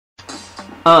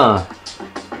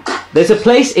There's a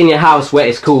place in your house where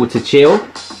it's cool to chill,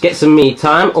 get some me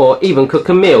time, or even cook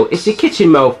a meal. It's your kitchen,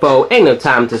 mofo, ain't no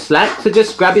time to slack. So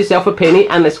just grab yourself a penny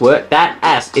and let's work that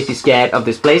ass. If you're scared of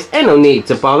this place, ain't no need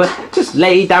to bother. Just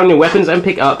lay down your weapons and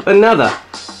pick up another.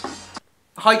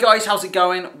 Hi guys, how's it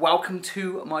going? Welcome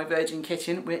to my Virgin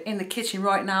Kitchen. We're in the kitchen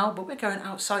right now, but we're going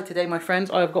outside today, my friends.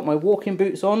 I've got my walking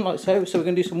boots on, like so. So we're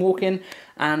going to do some walking,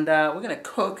 and we're going to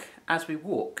cook as we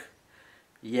walk.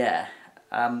 Yeah.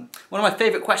 One of my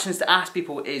favourite questions to ask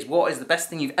people is, what is the best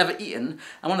thing you've ever eaten?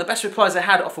 And one of the best replies I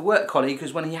had off a work colleague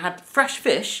was when he had fresh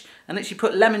fish and literally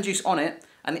put lemon juice on it,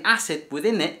 and the acid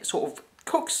within it sort of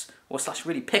cooks or slash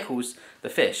really pickles the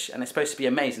fish, and it's supposed to be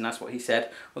amazing. That's what he said,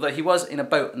 although he was in a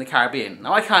boat in the Caribbean.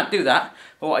 Now I can't do that,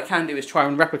 but what I can do is try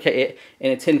and replicate it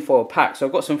in a tinfoil pack. So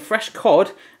I've got some fresh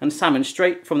cod and salmon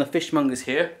straight from the fishmongers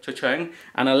here, Cha-chung,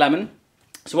 and a lemon.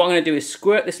 So what I'm going to do is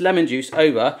squirt this lemon juice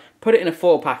over, put it in a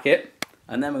foil packet,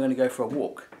 and then we're going to go for a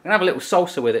walk. I'm going to have a little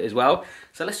salsa with it as well.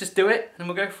 So let's just do it, and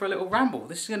we'll go for a little ramble.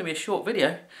 This is going to be a short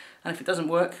video, and if it doesn't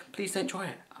work, please don't try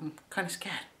it. I'm kind of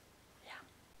scared.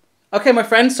 Yeah. Okay, my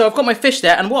friends, so I've got my fish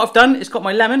there, and what I've done is got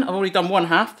my lemon. I've already done one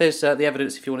half. There's the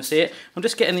evidence if you want to see it. I'm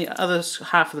just getting the other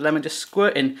half of the lemon, just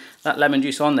squirting that lemon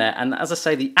juice on there. And as I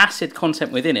say, the acid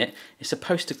content within it is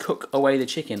supposed to cook away the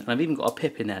chicken. And I've even got a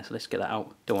pip in there, so let's get that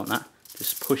out. Don't want that.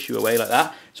 Just push you away like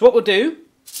that. So what we'll do,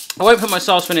 I won't put my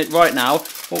salsa in it right now.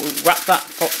 We'll wrap that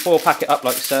foil packet up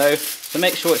like so, to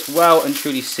make sure it's well and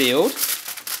truly sealed.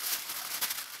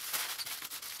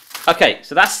 Okay,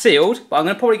 so that's sealed, but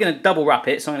I'm probably going to double wrap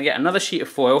it, so I'm going to get another sheet of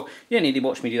foil. You don't need to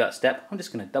watch me do that step. I'm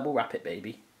just going to double wrap it,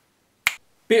 baby.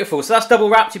 Beautiful, so that's double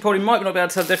wrapped. You probably might not be able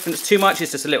to tell the difference too much.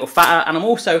 It's just a little fatter, and I'm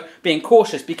also being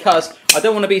cautious because I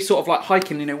don't want to be sort of like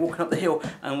hiking, you know, walking up the hill,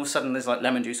 and all of a sudden there's like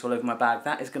lemon juice all over my bag.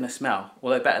 That is going to smell,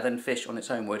 although better than fish on its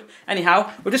own would.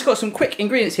 Anyhow, we've just got some quick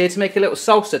ingredients here to make a little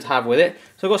salsa to have with it.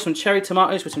 So I've got some cherry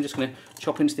tomatoes, which I'm just going to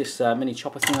chop into this mini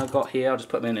chopper thing I've got here. I'll just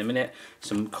put them in a minute.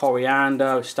 Some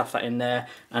coriander, stuff that in there,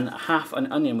 and half an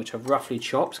onion, which I've roughly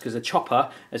chopped, because the chopper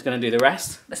is going to do the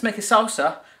rest. Let's make a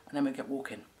salsa, and then we'll get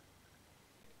walking.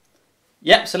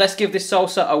 Yep, so let's give this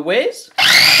salsa a whiz.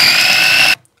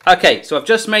 Okay, so I've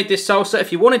just made this salsa.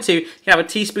 If you wanted to, you can have a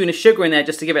teaspoon of sugar in there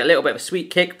just to give it a little bit of a sweet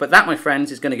kick, but that, my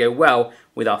friends, is going to go well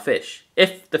with our fish.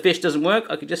 If the fish doesn't work,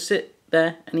 I could just sit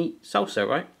there and eat salsa,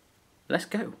 right? Let's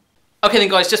go. Okay then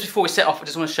guys, just before we set off, I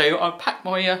just want to show you, I've packed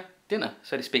my dinner,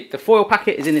 so to speak. The foil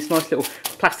packet is in this nice little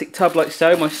plastic tub like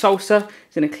so. My salsa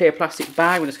is in a clear plastic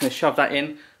bag. We're just going to shove that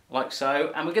in like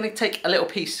so. And we're going to take a little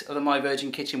piece of the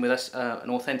Myvirginkitchen with us,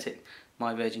 an authentic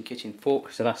Myvirginkitchen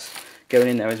fork, so that's going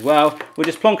in there as well. We'll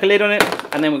just plonk a lid on it,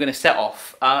 and then we're going to set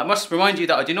off. I must remind you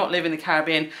that I do not live in the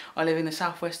Caribbean. I live in the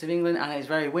southwest of England, and it's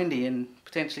very windy and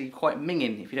potentially quite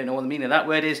minging. If you don't know what the meaning of that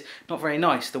word is, not very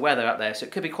nice, the weather out there. So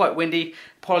it could be quite windy.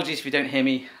 Apologies if you don't hear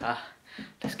me.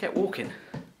 Let's get walking.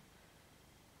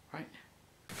 Right.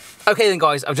 Okay then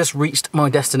guys, I've just reached my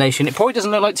destination. It probably doesn't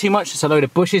look like too much, it's a load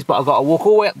of bushes, but I've got to walk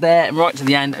all the way up there and right to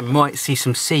the end, and we might see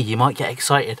some sea. You might get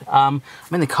excited. I'm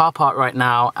in the car park right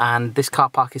now, and this car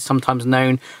park is sometimes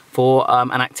known for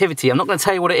an activity. I'm not going to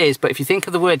tell you what it is, but if you think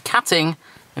of the word catting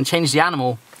and change the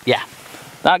animal, yeah,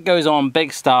 that goes on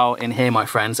big style in here, my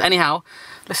friends. Anyhow,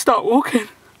 let's start walking.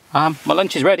 My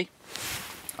lunch is ready.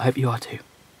 I hope you are too.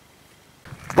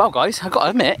 Well guys, I've got to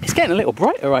admit, it's getting a little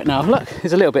brighter right now. Look,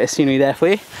 there's a little bit of scenery there for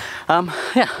you.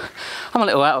 Yeah, I'm a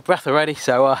little out of breath already,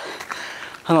 so I'm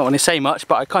not going to say much,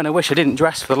 but I kind of wish I didn't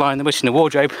dress for the Lion, the Witch in the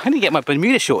Wardrobe. I need to get my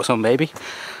Bermuda shorts on, baby.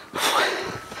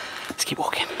 Let's keep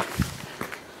walking.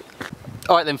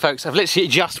 Alright then folks, I've literally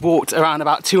just walked around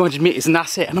about 200 metres and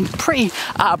that's it, and I'm pretty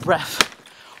out of breath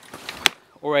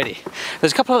already.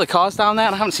 There's a couple of other cars down there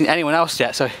and I haven't seen anyone else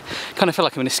yet, so I kind of feel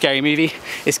like I'm in a scary movie.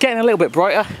 It's getting a little bit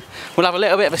brighter. We'll have a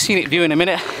little bit of a scenic view in a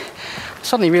minute. I'm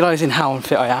suddenly realising how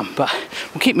unfit I am, but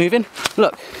we'll keep moving.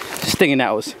 Look, stinging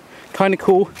nettles. Kind of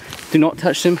cool. Do not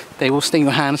touch them. They will sting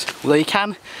your hands, although you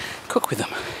can cook with them.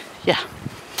 Yeah.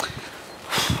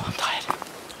 I'm tired.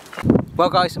 Well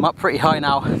guys, I'm up pretty high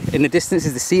now. In the distance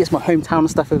is the sea. It's my hometown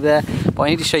and stuff over there. But I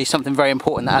need to show you something very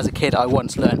important that as a kid I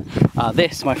once learned.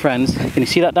 This, my friends, can you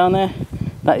see that down there?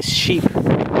 That is sheep.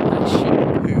 That is sheep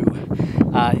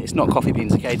poo. It's not coffee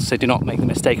beans, okay? So do not make the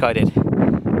mistake I did.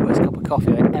 Worst cup of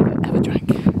coffee I ever drank.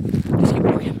 Let's keep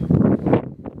walking.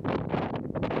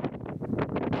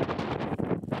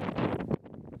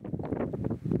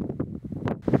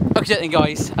 Okay then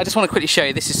guys, I just want to quickly show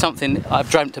you, this is something I've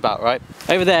dreamt about, right?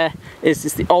 Over there is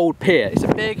the old pier. It's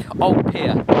a big old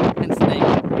pier, hence the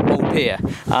name Old Pier.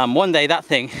 One day that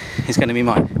thing is going to be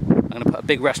mine. I'm going to put a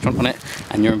big restaurant on it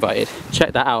and you're invited.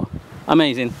 Check that out.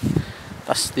 Amazing.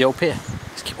 That's the old pier.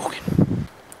 Let's keep walking.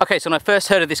 Okay, so when I first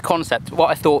heard of this concept, what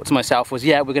I thought to myself was,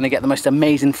 yeah, we're gonna get the most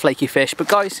amazing flaky fish, but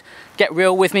guys, get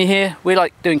real with me here. We're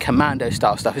like doing commando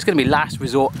style stuff. It's gonna be last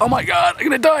resort. Oh my God, I'm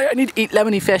gonna die. I need to eat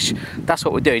lemony fish. That's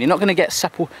what we're doing. You're not gonna get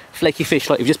supple, flaky fish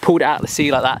like you've just pulled it out of the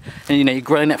sea like that, and you know, you're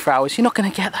grilling it for hours. You're not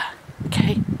gonna get that,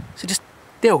 okay? So just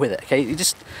deal with it, okay? You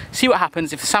just see what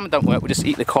happens. If the salmon don't work, we'll just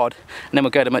eat the cod, and then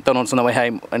we'll go to McDonald's on the way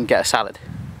home and get a salad.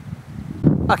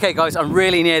 Okay guys, I'm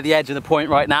really near the edge of the point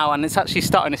right now, and it's actually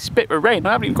starting to spit with rain.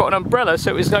 I haven't even got an umbrella,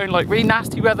 so it's going like really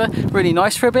nasty weather, really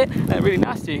nice for a bit, and then really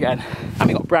nasty again. And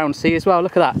we got brown sea as well,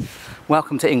 look at that.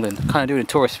 Welcome to England, kind of doing a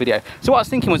tourist video. So what I was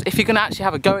thinking was, if you're gonna actually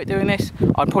have a go at doing this,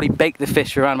 I'd probably bake the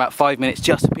fish for around about 5 minutes,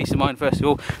 just for peace of mind first of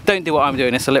all. Don't do what I'm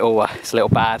doing, it's a little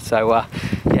bad. So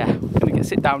yeah, I'm gonna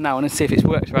sit down now and see if it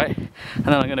works, right? And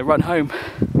then I'm gonna run home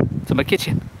to my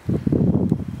kitchen.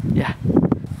 Yeah.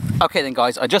 Okay then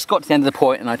guys, I just got to the end of the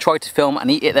point and I tried to film and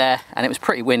eat it there, and it was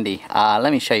pretty windy.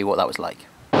 Let me show you what that was like.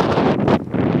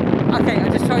 Okay, I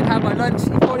just tried to have my lunch.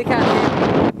 You probably can't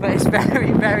hear, but it's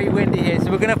very, very windy here,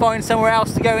 so we're gonna find somewhere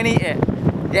else to go and eat it.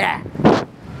 Yeah.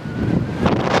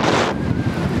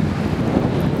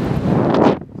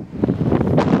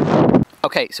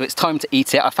 Okay, so it's time to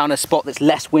eat it. I found a spot that's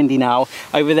less windy now.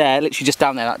 Over there, literally just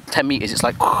down there, like 10 meters, it's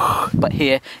like, but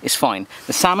here it's fine.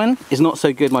 The salmon is not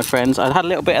so good, my friends. I had a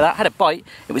little bit of that, had a bite.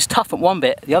 It was tough at one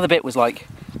bit. The other bit was like,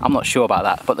 I'm not sure about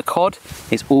that, but the cod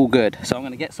is all good. So I'm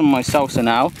gonna get some of my salsa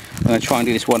now. I'm gonna try and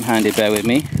do this one-handed, bear with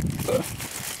me.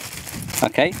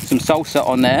 Okay, some salsa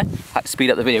on there. I had to speed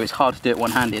up the video, it's hard to do it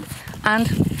one-handed.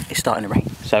 And it's starting to rain,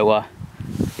 so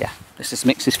yeah. Let's just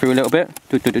mix this through a little bit.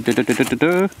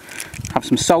 Have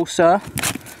some salsa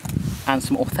and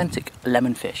some authentic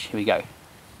lemon fish. Here we go.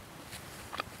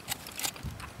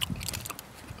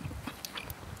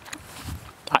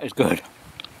 That is good.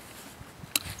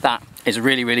 That is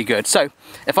really, really good. So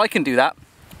if I can do that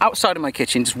outside of my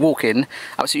kitchen, just walk in,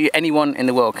 absolutely anyone in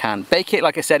the world can. Bake it,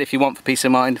 like I said, if you want, for peace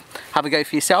of mind. Have a go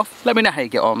for yourself. Let me know how you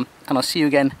get on, and I'll see you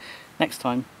again next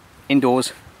time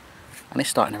indoors, and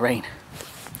it's starting to rain.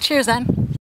 Cheers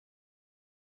then.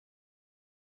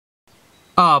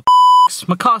 Oh,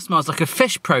 my car smells like a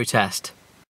fish protest.